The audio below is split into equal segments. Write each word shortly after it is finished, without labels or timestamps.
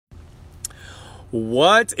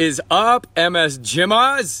What is up, MS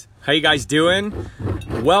Gymmers? How you guys doing?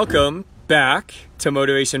 Welcome back to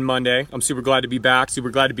Motivation Monday. I'm super glad to be back, super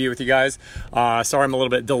glad to be with you guys. Sorry I'm a little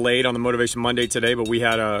bit delayed on the Motivation Monday today, but we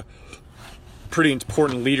had a pretty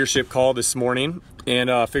important leadership call this morning and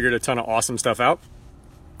figured a ton of awesome stuff out.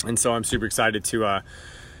 And so I'm super excited to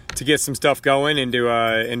get some stuff going and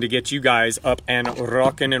to get you guys up and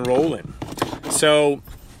rocking and rolling. So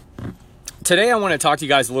today I want to talk to you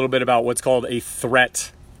guys a little bit about what's called a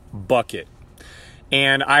threat bucket.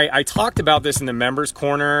 And I talked about this in the members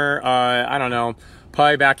corner, I don't know,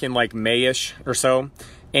 probably back in like May-ish or so.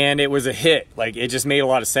 And it was a hit. Like, it just made a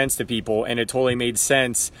lot of sense to people, and it totally made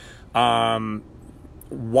sense what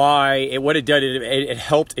it did. It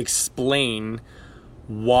helped explain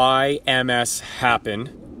why MS happened,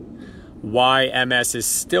 why MS is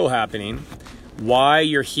still happening, why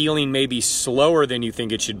your healing may be slower than you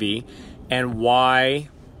think it should be, and why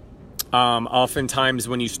oftentimes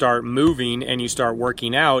when you start moving and you start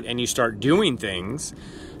working out and you start doing things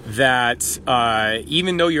that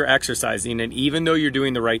even though you're exercising and even though you're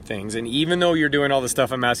doing the right things and even though you're doing all the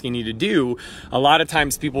stuff I'm asking you to do, a lot of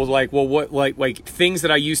times people are like, well, what, like things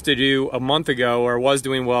that I used to do a month ago or was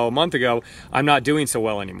doing well a month ago, I'm not doing so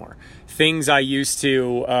well anymore. Things I used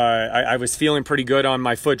to, I was feeling pretty good on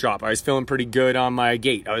my foot drop. I was feeling pretty good on my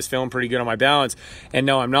gait. I was feeling pretty good on my balance. And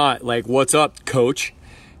no, I'm not. Like, what's up, coach?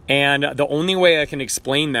 And the only way I can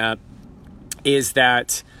explain that is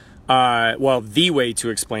that, the way to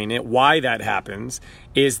explain it, why that happens,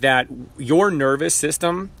 is that your nervous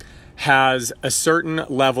system has a certain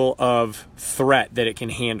level of threat that it can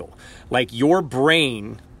handle. Like, your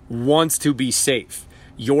brain wants to be safe.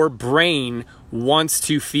 Your brain wants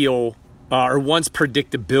to feel or wants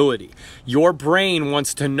predictability. Your brain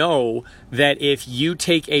wants to know that if you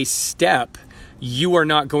take a step, you are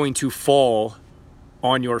not going to fall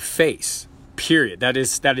on your face. Period. That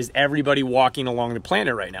is everybody walking along the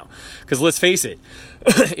planet right now. Because let's face it,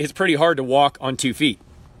 it's pretty hard to walk on 2 feet.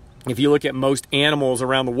 If you look at most animals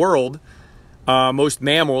around the world, most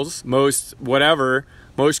mammals, most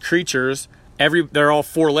creatures, they're all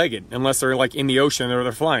four-legged, unless they're like in the ocean or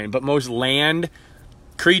they're flying. But most land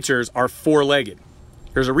creatures are four-legged.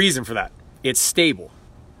 There's a reason for that. It's stable.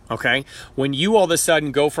 Okay? When you all of a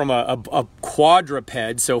sudden go from a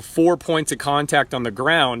quadruped, so 4 points of contact on the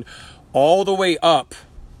ground, all the way up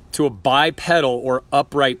to a bipedal or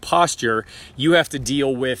upright posture, you have to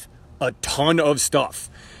deal with a ton of stuff.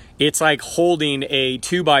 It's like holding a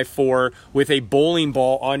 2x4 with a bowling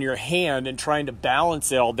ball on your hand and trying to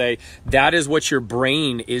balance it all day. That is what your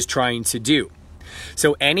brain is trying to do.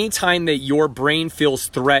 So anytime that your brain feels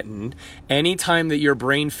threatened, anytime that your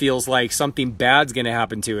brain feels like something bad's going to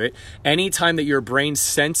happen to it, anytime that your brain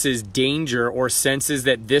senses danger or senses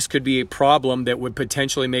that this could be a problem that would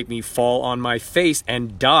potentially make me fall on my face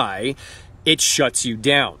and die, it shuts you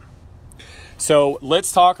down. So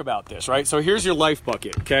let's talk about this, right? So here's your life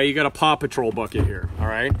bucket, okay? You got a Paw Patrol bucket here, all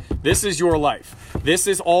right? This is your life. This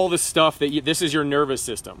is all the stuff this is your nervous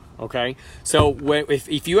system, okay? So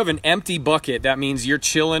if you have an empty bucket, that means you're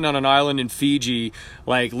chilling on an island in Fiji,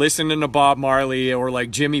 like listening to Bob Marley or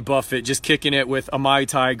like Jimmy Buffett, just kicking it with a Mai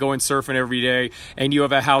Tai, going surfing every day, and you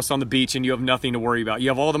have a house on the beach and you have nothing to worry about. You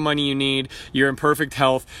have all the money you need, you're in perfect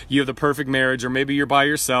health, you have the perfect marriage, or maybe you're by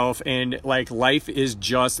yourself, and like life is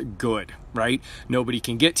just good. Right? Nobody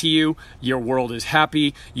can get to you. Your world is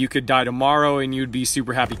happy. You could die tomorrow and you'd be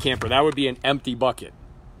super happy camper. That would be an empty bucket.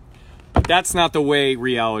 But that's not the way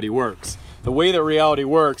reality works. The way that reality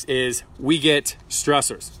works is we get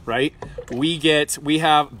stressors, right? We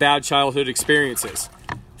have bad childhood experiences.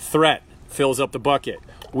 Threat fills up the bucket.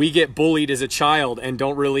 We get bullied as a child and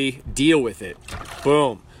don't really deal with it.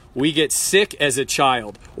 Boom. We get sick as a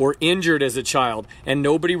child or injured as a child and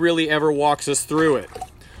nobody really ever walks us through it.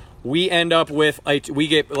 We end up with, we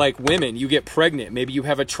get like women, you get pregnant. Maybe you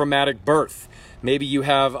have a traumatic birth. Maybe you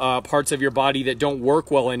have parts of your body that don't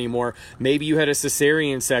work well anymore. Maybe you had a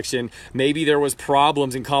cesarean section. Maybe there was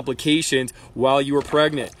problems and complications while you were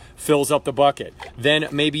pregnant. Fills up the bucket. Then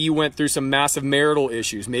maybe you went through some massive marital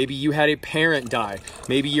issues. Maybe you had a parent die.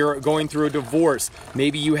 Maybe you're going through a divorce.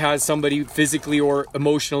 Maybe you had somebody physically or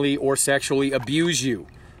emotionally or sexually abuse you.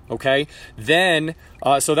 Okay, then,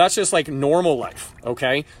 so that's just like normal life,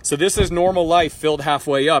 okay? So this is normal life filled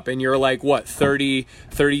halfway up and you're like, what, 30,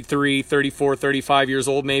 33, 34, 35 years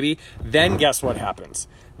old maybe? Then guess what happens?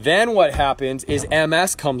 Then what happens is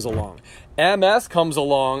MS comes along. MS comes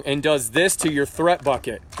along and does this to your threat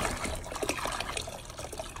bucket.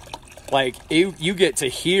 Like, you get to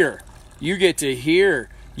hear. You get to hear.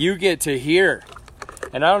 You get to hear.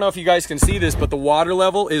 And I don't know if you guys can see this, but the water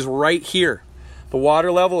level is right here. The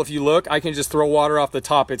water level, if you look, I can just throw water off the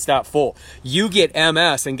top. It's that full. You get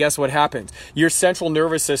MS, and guess what happens? Your central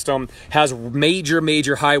nervous system has major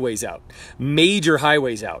highways out. Major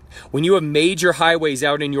highways out. When you have major highways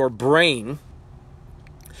out in your brain,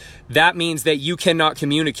 that means that you cannot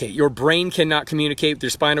communicate. Your brain cannot communicate with your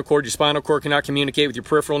spinal cord. Your spinal cord cannot communicate with your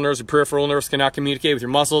peripheral nerves. Your peripheral nerves cannot communicate with your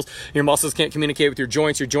muscles. Your muscles can't communicate with your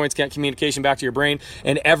joints. Your joints can't communication back to your brain.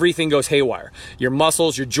 And everything goes haywire. Your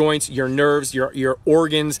muscles, your joints, your nerves, your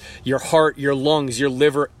organs, your heart, your lungs, your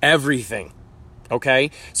liver, everything. Okay?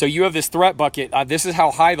 So you have this threat bucket. This is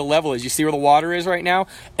how high the level is. You see where the water is right now?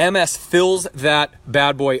 MS fills that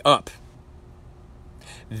bad boy up.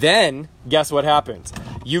 Then, guess what happens?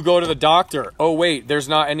 You go to the doctor. Oh, wait, there's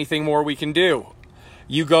not anything more we can do.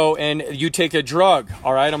 You go and you take a drug.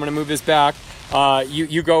 All right, I'm going to move this back.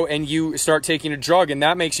 You go and you start taking a drug, and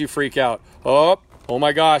that makes you freak out. Oh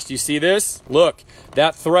my gosh, do you see this? Look,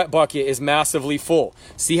 that threat bucket is massively full.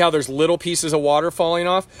 See how there's little pieces of water falling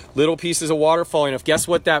off? Little pieces of water falling off. Guess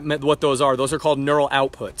what those are? Those are called neural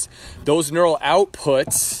outputs. Those neural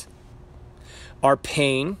outputs are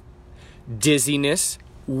pain, dizziness,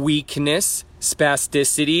 weakness,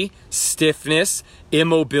 spasticity, stiffness,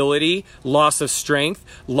 immobility, loss of strength,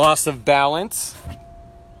 loss of balance.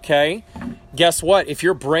 Okay? Guess what? If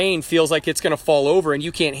your brain feels like it's going to fall over and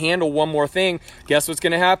you can't handle one more thing, guess what's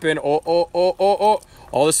going to happen? All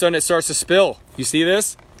of a sudden it starts to spill. You see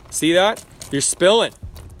this? See that? You're spilling.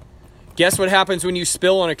 Guess what happens when you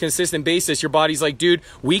spill on a consistent basis? Your body's like, dude,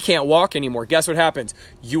 we can't walk anymore. Guess what happens?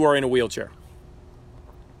 You are in a wheelchair.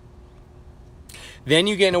 Then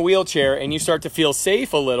you get in a wheelchair and you start to feel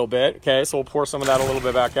safe a little bit. Okay, so we'll pour some of that a little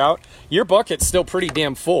bit back out. Your bucket's still pretty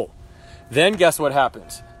damn full. Then guess what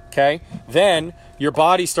happens? Okay, then your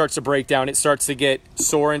body starts to break down. It starts to get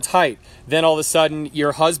sore and tight. Then all of a sudden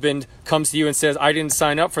your husband comes to you and says, I didn't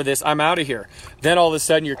sign up for this. I'm out of here. Then all of a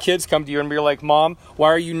sudden your kids come to you and be like, Mom, why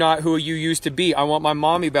are you not who you used to be? I want my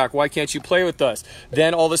mommy back. Why can't you play with us?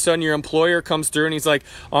 Then all of a sudden your employer comes through and he's like,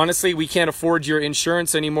 honestly, we can't afford your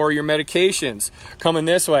insurance anymore, your medications coming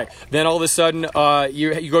this way. Then all of a sudden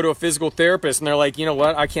you go to a physical therapist and they're like, you know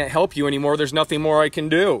what? I can't help you anymore. There's nothing more I can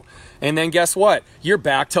do. And then guess what? You're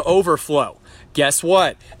back to overflow. Guess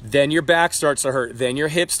what? Then your back starts to hurt. Then your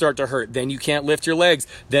hips start to hurt. Then you can't lift your legs.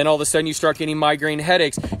 Then all of a sudden you start getting migraine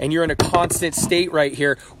headaches, and you're in a constant state right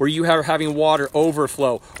here where you are having water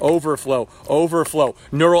overflow,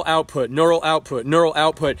 neural output,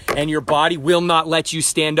 and your body will not let you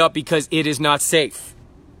stand up because it is not safe.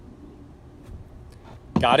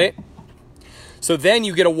 Got it? So then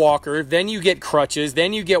you get a walker, then you get crutches,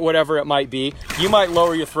 then you get whatever it might be. You might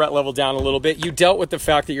lower your threat level down a little bit. You dealt with the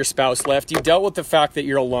fact that your spouse left. You dealt with the fact that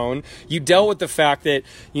you're alone. You dealt with the fact that,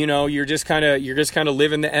 you know, you're just kind of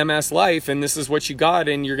living the MS life, and this is what you got,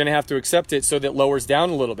 and you're going to have to accept it, so that lowers down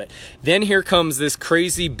a little bit. Then here comes this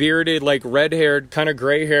crazy bearded, like red-haired, kind of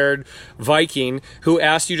gray-haired Viking who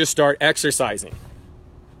asked you to start exercising.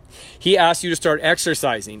 He asked you to start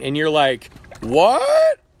exercising, and you're like,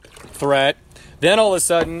 what? Threat. Then all of a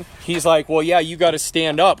sudden, he's like, well, yeah, you got to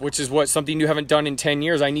stand up, which is something you haven't done in 10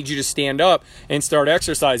 years. I need you to stand up and start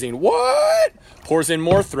exercising. What? Pours in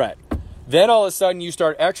more threat. Then all of a sudden, you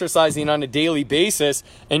start exercising on a daily basis,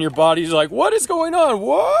 and your body's like, what is going on?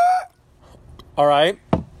 What? All right?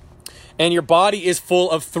 And your body is full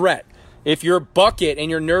of threat. If your bucket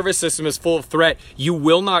and your nervous system is full of threat, you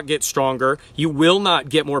will not get stronger. You will not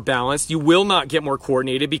get more balanced. You will not get more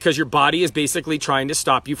coordinated, because your body is basically trying to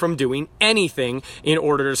stop you from doing anything in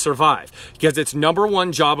order to survive. Because its number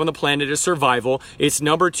one job on the planet is survival. Its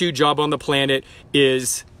number two job on the planet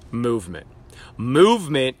is movement.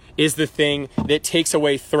 Movement is the thing that takes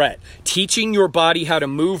away threat. Teaching your body how to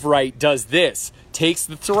move right does this. Takes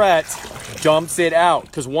the threat, dumps it out.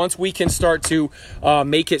 Because once we can start to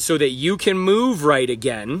make it so that you can move right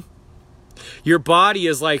again, your body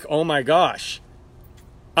is like, oh my gosh,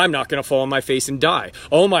 I'm not going to fall on my face and die.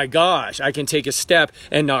 Oh my gosh, I can take a step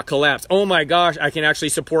and not collapse. Oh my gosh, I can actually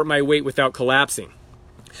support my weight without collapsing.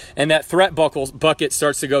 And that threat bucket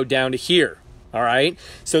starts to go down to here. All right.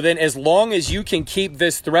 So then as long as you can keep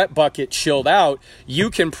this threat bucket chilled out, you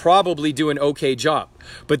can probably do an okay job.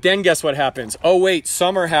 But then guess what happens? Oh, wait,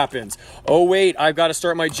 summer happens. Oh, wait, I've got to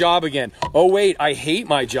start my job again. Oh, wait, I hate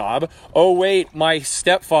my job. Oh, wait, my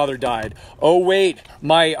stepfather died. Oh, wait,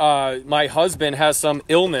 my husband has some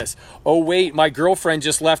illness. Oh, wait, my girlfriend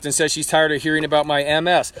just left and says she's tired of hearing about my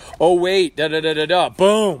MS. Oh, wait, da-da-da-da-da.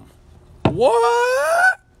 Boom.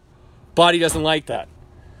 What? Body doesn't like that.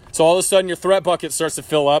 So all of a sudden your threat bucket starts to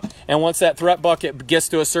fill up. And once that threat bucket gets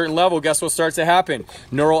to a certain level, guess what starts to happen?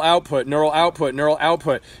 Neural output, neural output, neural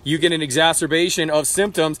output. You get an exacerbation of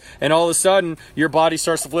symptoms, and all of a sudden your body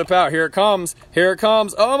starts to flip out. Here it comes. Here it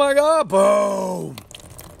comes. Oh my God. Boom.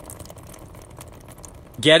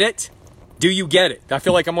 Get it? Do you get it? I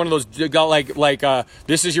feel like I'm one of those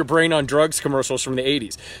this is your brain on drugs commercials from the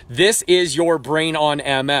 80s. This is your brain on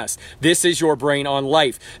MS. This is your brain on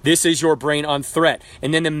life. This is your brain on threat.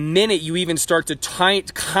 And then the minute you even start to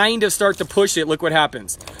kind of start to push it, look what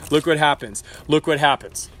happens. Look what happens. Look what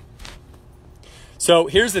happens. So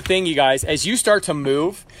here's the thing, you guys. As you start to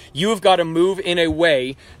move, you have got to move in a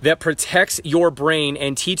way that protects your brain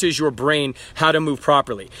and teaches your brain how to move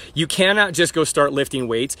properly. You cannot just go start lifting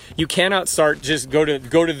weights. You cannot start just go to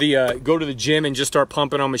the gym and just start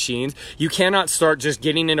pumping on machines. You cannot start just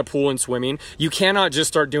getting in a pool and swimming. You cannot just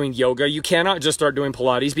start doing yoga. You cannot just start doing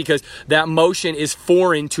Pilates, because that motion is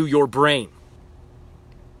foreign to your brain.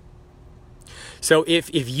 So if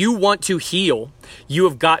you want to heal, you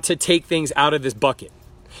have got to take things out of this bucket.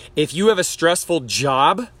 If you have a stressful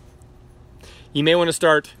job, you may want to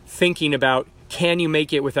start thinking about, can you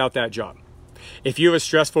make it without that job? If you have a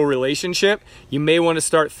stressful relationship, you may want to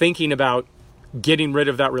start thinking about getting rid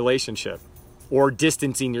of that relationship or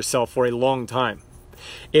distancing yourself for a long time.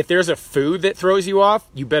 If there's a food that throws you off,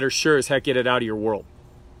 you better sure as heck get it out of your world.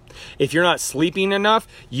 If you're not sleeping enough,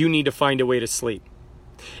 you need to find a way to sleep.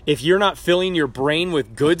 If you're not filling your brain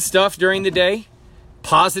with good stuff during the day,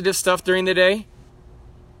 positive stuff during the day,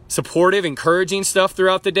 supportive, encouraging stuff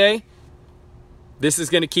throughout the day, this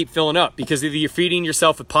is going to keep filling up, because either you're feeding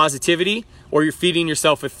yourself with positivity or you're feeding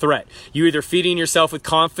yourself with threat. You're either feeding yourself with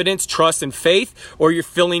confidence, trust, and faith, or you're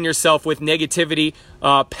filling yourself with negativity,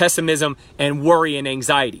 pessimism, and worry and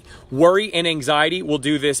anxiety. Worry and anxiety will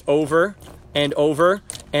do this over and over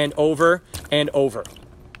and over and over.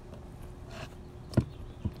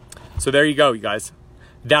 So there you go, you guys.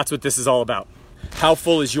 That's what this is all about. How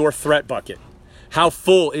full is your threat bucket? How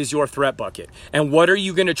full is your threat bucket? And what are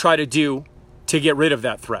you going to try to do to get rid of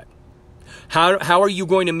that threat? How are you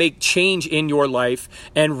going to make change in your life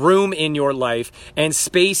and room in your life and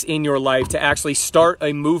space in your life to actually start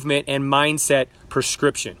a movement and mindset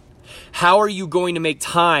prescription? How are you going to make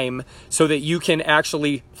time so that you can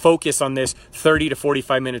actually focus on this 30 to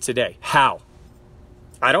 45 minutes a day? How?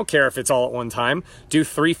 I don't care if it's all at one time. Do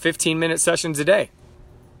 3 15-minute sessions a day.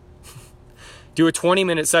 Do a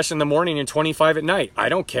 20-minute session in the morning and 25 at night. I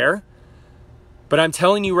don't care. But I'm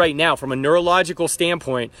telling you right now, from a neurological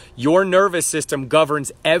standpoint, your nervous system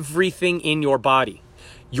governs everything in your body.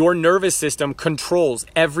 Your nervous system controls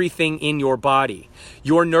everything in your body.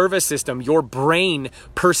 Your nervous system, your brain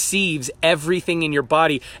perceives everything in your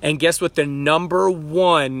body. And guess what the number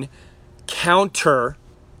one counter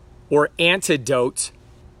or antidote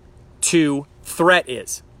to threat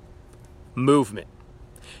is? Movement.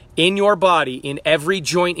 In your body, in every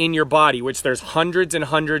joint in your body, which there's hundreds and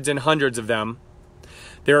hundreds and hundreds of them,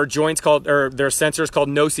 there are there are sensors called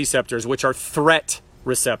nociceptors, which are threat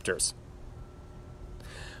receptors.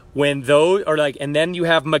 When those are and then you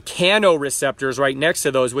have mechanoreceptors right next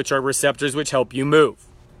to those, which are receptors which help you move.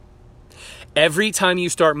 Every time you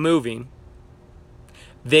start moving,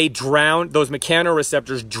 those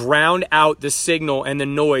mechanoreceptors drown out the signal and the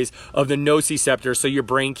noise of the nociceptors, so your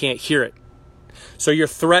brain can't hear it. So your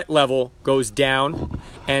threat level goes down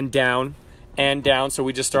and down and down. So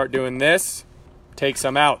we just start doing this, take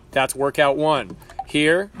some out. That's workout 1.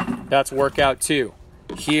 Here, that's workout 2.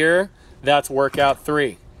 Here, that's workout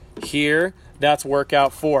 3. Here, that's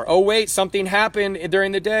workout 4. Oh wait, something happened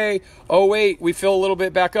during the day. Oh wait, we feel a little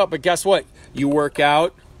bit back up, but guess what? You work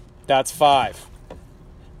out, that's 5.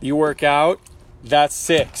 You work out, that's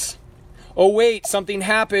 6. Oh wait, something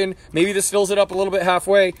happened. Maybe this fills it up a little bit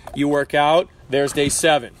halfway. You work out, there's day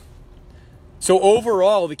 7. So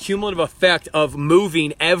overall, the cumulative effect of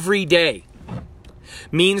moving every day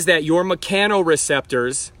means that your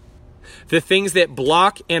mechanoreceptors, the things that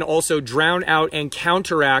block and also drown out and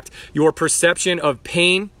counteract your perception of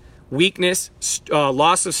pain, weakness,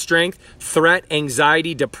 loss of strength, threat,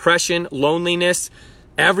 anxiety, depression, loneliness,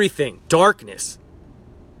 everything, darkness,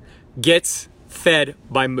 gets fed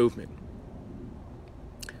by movement.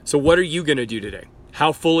 So what are you going to do today?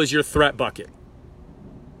 How full is your threat bucket?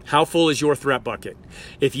 How full is your threat bucket?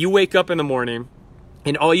 If you wake up in the morning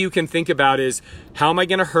and all you can think about is, how am I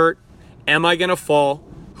going to hurt? Am I going to fall?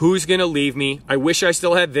 Who's going to leave me? I wish I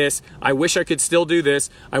still had this. I wish I could still do this.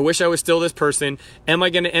 I wish I was still this person. Am I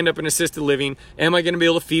going to end up in assisted living? Am I going to be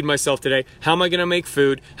able to feed myself today? How am I going to make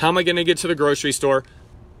food? How am I going to get to the grocery store?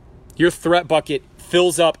 Your threat bucket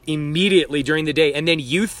fills up immediately during the day. And then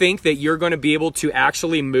you think that you're going to be able to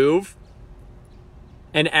actually move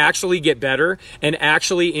and actually get better and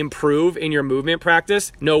actually improve in your movement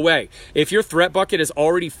practice? No way. If your threat bucket is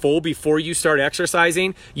already full before you start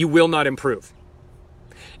exercising, you will not improve.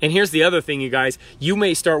 And here's the other thing, you guys. You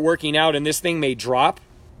may start working out and this thing may drop,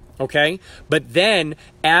 okay? But then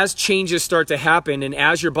as changes start to happen and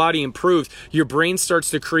as your body improves, your brain starts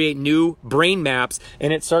to create new brain maps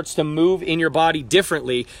and it starts to move in your body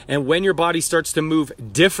differently. And when your body starts to move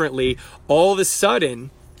differently, all of a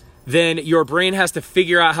sudden, then your brain has to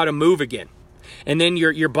figure out how to move again. And then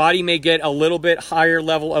your body may get a little bit higher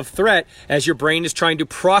level of threat as your brain is trying to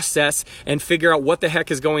process and figure out what the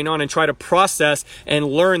heck is going on and try to process and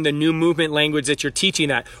learn the new movement language that you're teaching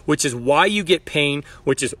that, which is why you get pain,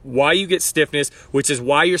 which is why you get stiffness, which is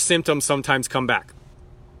why your symptoms sometimes come back.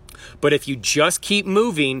 But if you just keep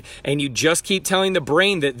moving and you just keep telling the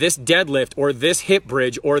brain that this deadlift or this hip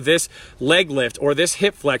bridge or this leg lift or this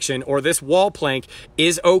hip flexion or this wall plank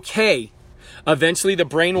is okay, eventually the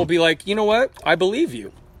brain will be like, you know what? I believe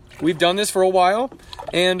you. We've done this for a while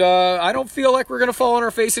and I don't feel like we're going to fall on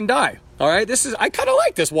our face and die. All right. I kind of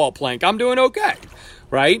like this wall plank. I'm doing okay.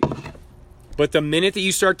 Right. But the minute that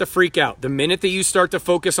you start to freak out, the minute that you start to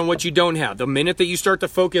focus on what you don't have, the minute that you start to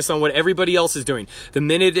focus on what everybody else is doing, the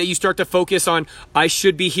minute that you start to focus on, I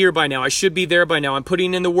should be here by now, I should be there by now, I'm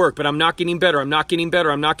putting in the work, but I'm not getting better, I'm not getting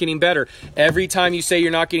better, I'm not getting better. Every time you say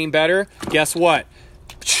you're not getting better, guess what?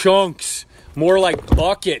 Chunks, more like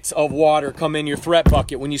buckets of water come in your threat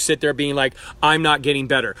bucket when you sit there being like, I'm not getting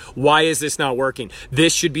better. Why is this not working?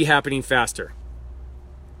 This should be happening faster.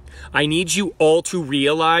 I need you all to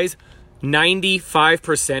realize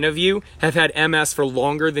 95% of you have had MS for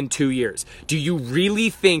longer than 2 years. Do you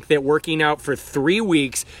really think that working out for 3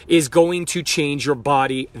 weeks is going to change your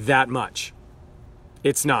body that much?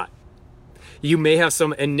 It's not. You may have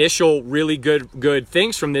some initial really good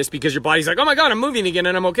things from this because your body's like, oh my God, I'm moving again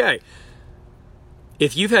and I'm okay.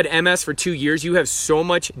 If you've had MS for 2 years, you have so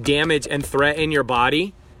much damage and threat in your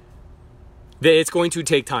body that it's going to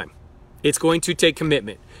take time. It's going to take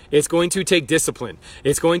commitment. It's going to take discipline.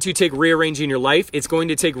 It's going to take rearranging your life. It's going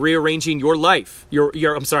to take rearranging your life, your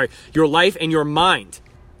life and your mind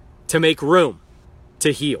to make room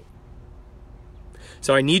to heal.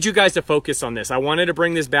 So I need you guys to focus on this. I wanted to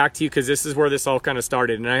bring this back to you because this is where this all kind of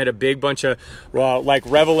started. And I had a big bunch of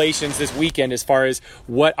revelations this weekend as far as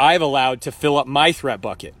what I've allowed to fill up my threat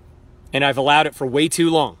bucket. And I've allowed it for way too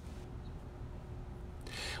long.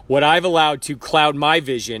 What I've allowed to cloud my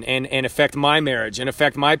vision and affect my marriage and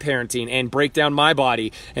affect my parenting and break down my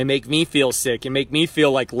body and make me feel sick and make me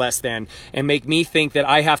feel like less than and make me think that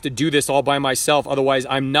I have to do this all by myself. Otherwise,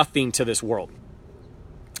 I'm nothing to this world.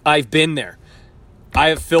 I've been there. I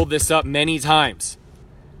have filled this up many times.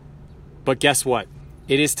 But guess what?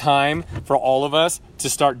 It is time for all of us to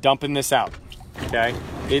start dumping this out. Okay?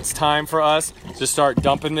 It's time for us to start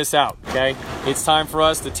dumping this out, okay? It's time for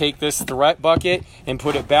us to take this threat bucket and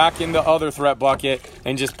put it back in the other threat bucket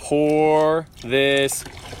and just pour this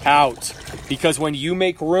out. Because when you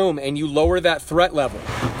make room and you lower that threat level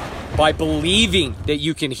by believing that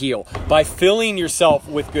you can heal, by filling yourself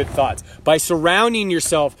with good thoughts, by surrounding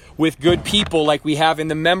yourself with good people like we have in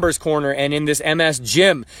the members corner and in this MS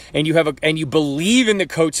gym, and you believe in the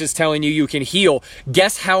coaches telling you can heal,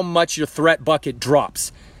 guess how much your threat bucket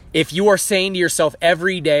drops? If you are saying to yourself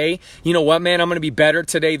every day, you know what, man, I'm going to be better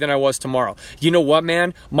today than I was tomorrow. You know what,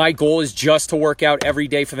 man, my goal is just to work out every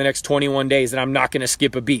day for the next 21 days and I'm not going to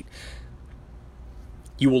skip a beat.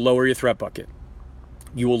 You will lower your threat bucket.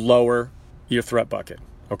 You will lower your threat bucket,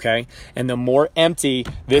 okay? And the more empty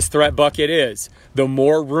this threat bucket is, the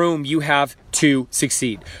more room you have to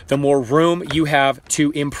succeed. The more room you have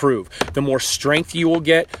to improve. The more strength you will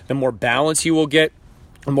get, the more balance you will get,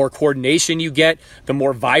 the more coordination you get, the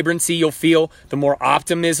more vibrancy you'll feel, the more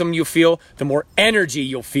optimism you'll feel, the more energy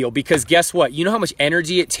you'll feel. Because guess what? You know how much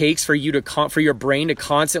energy it takes for your brain to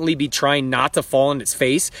constantly be trying not to fall on its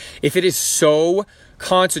face? If it is so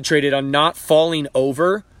concentrated on not falling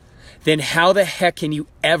over, then how the heck can you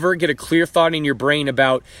ever get a clear thought in your brain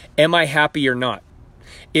about, am I happy or not?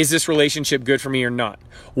 Is this relationship good for me or not?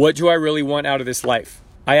 What do I really want out of this life?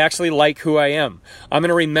 I actually like who I am. I'm going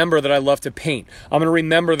to remember that I love to paint. I'm going to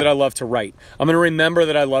remember that I love to write. I'm going to remember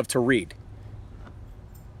that I love to read.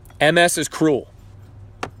 MS is cruel.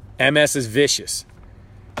 MS is vicious.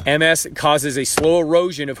 MS causes a slow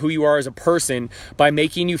erosion of who you are as a person by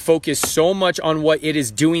making you focus so much on what it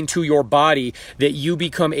is doing to your body that you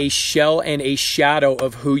become a shell and a shadow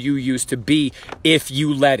of who you used to be if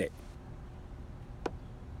you let it.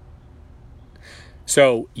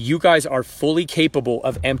 So you guys are fully capable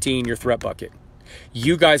of emptying your threat bucket.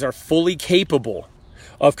 You guys are fully capable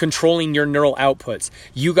of controlling your neural outputs.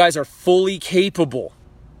 You guys are fully capable.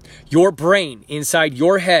 Your brain inside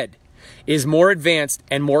your head is more advanced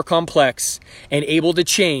and more complex and able to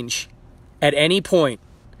change at any point.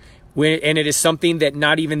 And it is something that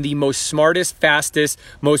not even the most smartest, fastest,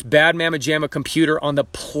 most bad mamma jamma computer on the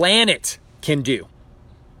planet can do.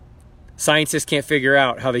 Scientists can't figure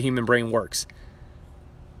out how the human brain works.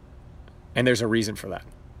 And there's a reason for that.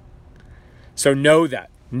 So know that.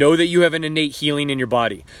 Know that you have an innate healing in your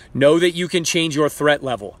body. Know that you can change your threat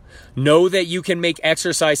level. Know that you can make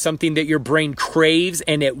exercise something that your brain craves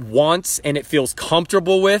and it wants and it feels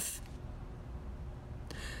comfortable with.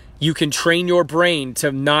 You can train your brain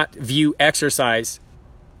to not view exercise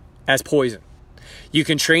as poison. You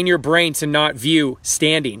can train your brain to not view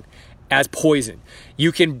standing as poison.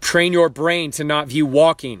 You can train your brain to not view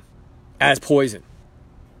walking as poison.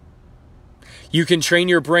 You can train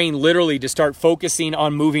your brain literally to start focusing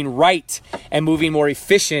on moving right and moving more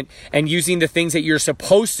efficient and using the things that you're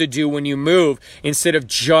supposed to do when you move instead of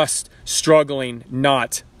just struggling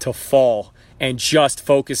not to fall and just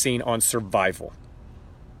focusing on survival.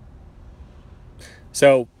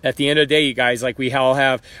 So at the end of the day, you guys, like we don't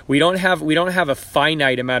have a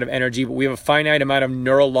finite amount of energy, but we have a finite amount of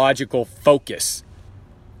neurological focus.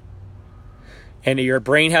 And your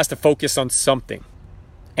brain has to focus on something.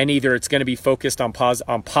 And either it's going to be focused on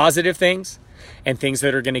positive things and things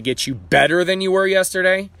that are going to get you better than you were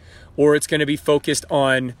yesterday, or it's going to be focused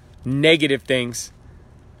on negative things,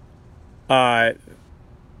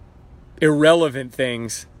 irrelevant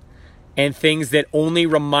things, and things that only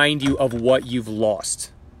remind you of what you've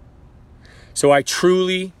lost. So I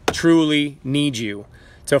truly, truly need you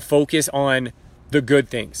to focus on the good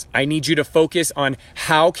things. I need you to focus on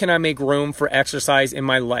how can I make room for exercise in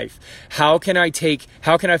my life? How can I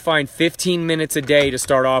find 15 minutes a day to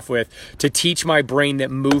start off with to teach my brain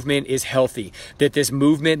that movement is healthy, that this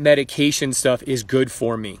movement medication stuff is good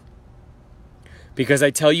for me? Because I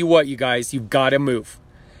tell you what, you guys, you've got to move.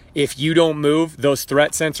 If you don't move, those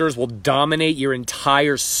threat sensors will dominate your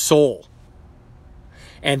entire soul.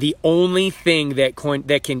 And the only thing that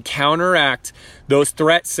can counteract those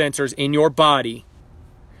threat sensors in your body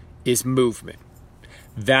is movement.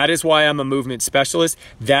 That is why I'm a movement specialist.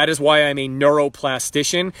 That is why I'm a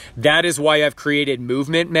neuroplastician. That is why I've created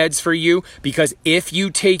movement meds for you. Because if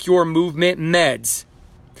you take your movement meds,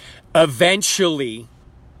 eventually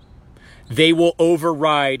they will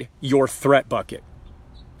override your threat bucket.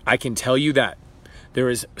 I can tell you that. There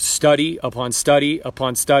is study upon study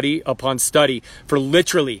upon study upon study for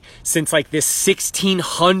literally since like the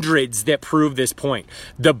 1600s that prove this point.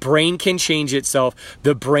 The brain can change itself.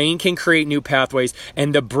 The brain can create new pathways,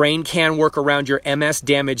 and the brain can work around your MS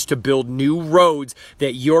damage to build new roads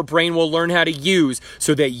that your brain will learn how to use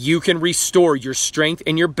so that you can restore your strength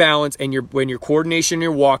and your balance and your coordination,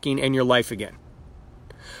 your walking, and your life again.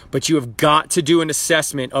 But you have got to do an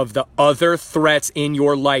assessment of the other threats in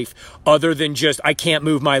your life other than just, I can't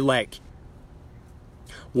move my leg.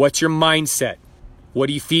 What's your mindset? What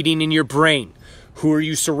are you feeding in your brain? Who are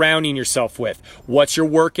you surrounding yourself with? What's your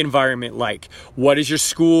work environment like? What is your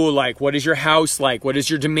school like? What is your house like? What is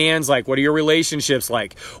your demands like? What are your relationships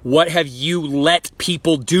like? What have you let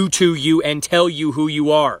people do to you and tell you who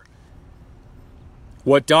you are?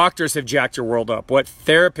 What doctors have jacked your world up? What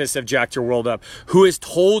therapists have jacked your world up? Who has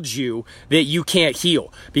told you that you can't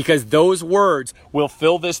heal? Because those words will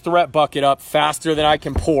fill this threat bucket up faster than I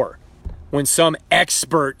can pour. When some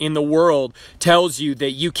expert in the world tells you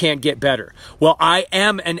that you can't get better. Well, I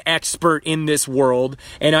am an expert in this world,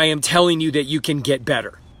 and I am telling you that you can get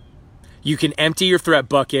better. You can empty your threat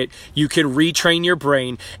bucket, you can retrain your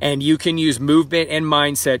brain, and you can use movement and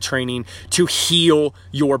mindset training to heal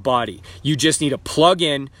your body. You just need to plug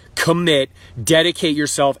in, commit, dedicate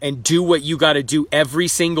yourself, and do what you got to do every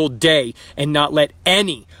single day and not let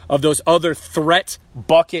any of those other threat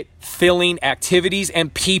bucket filling activities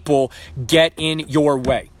and people get in your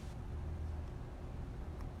way.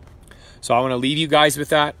 So I want to leave you guys with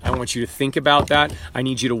that. I want you to think about that. I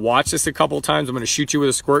need you to watch this a couple of times. I'm going to shoot you with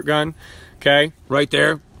a squirt gun. Okay, right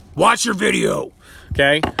there. Watch your video.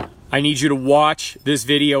 Okay, I need you to watch this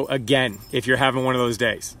video again if you're having one of those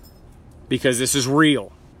days. Because this is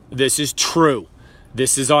real. This is true.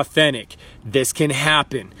 This is authentic. This can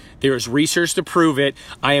happen. There is research to prove it.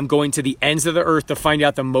 I am going to the ends of the earth to find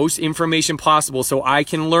out the most information possible so I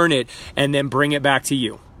can learn it and then bring it back to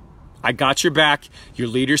you. I got your back. Your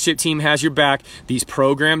leadership team has your back. These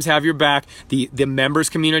programs have your back. The members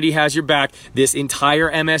community has your back. This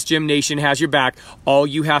entire MS Gym Nation has your back. All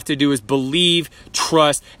you have to do is believe,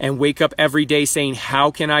 trust, and wake up every day saying,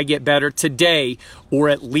 how can I get better today? Or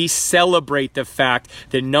at least celebrate the fact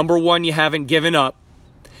that number one, you haven't given up.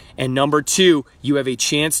 And number two, you have a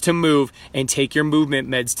chance to move and take your movement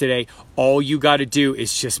meds today. All you got to do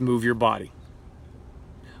is just move your body.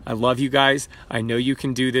 I love you guys. I know you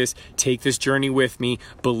can do this. Take this journey with me.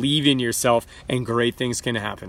 Believe in yourself, and great things can happen.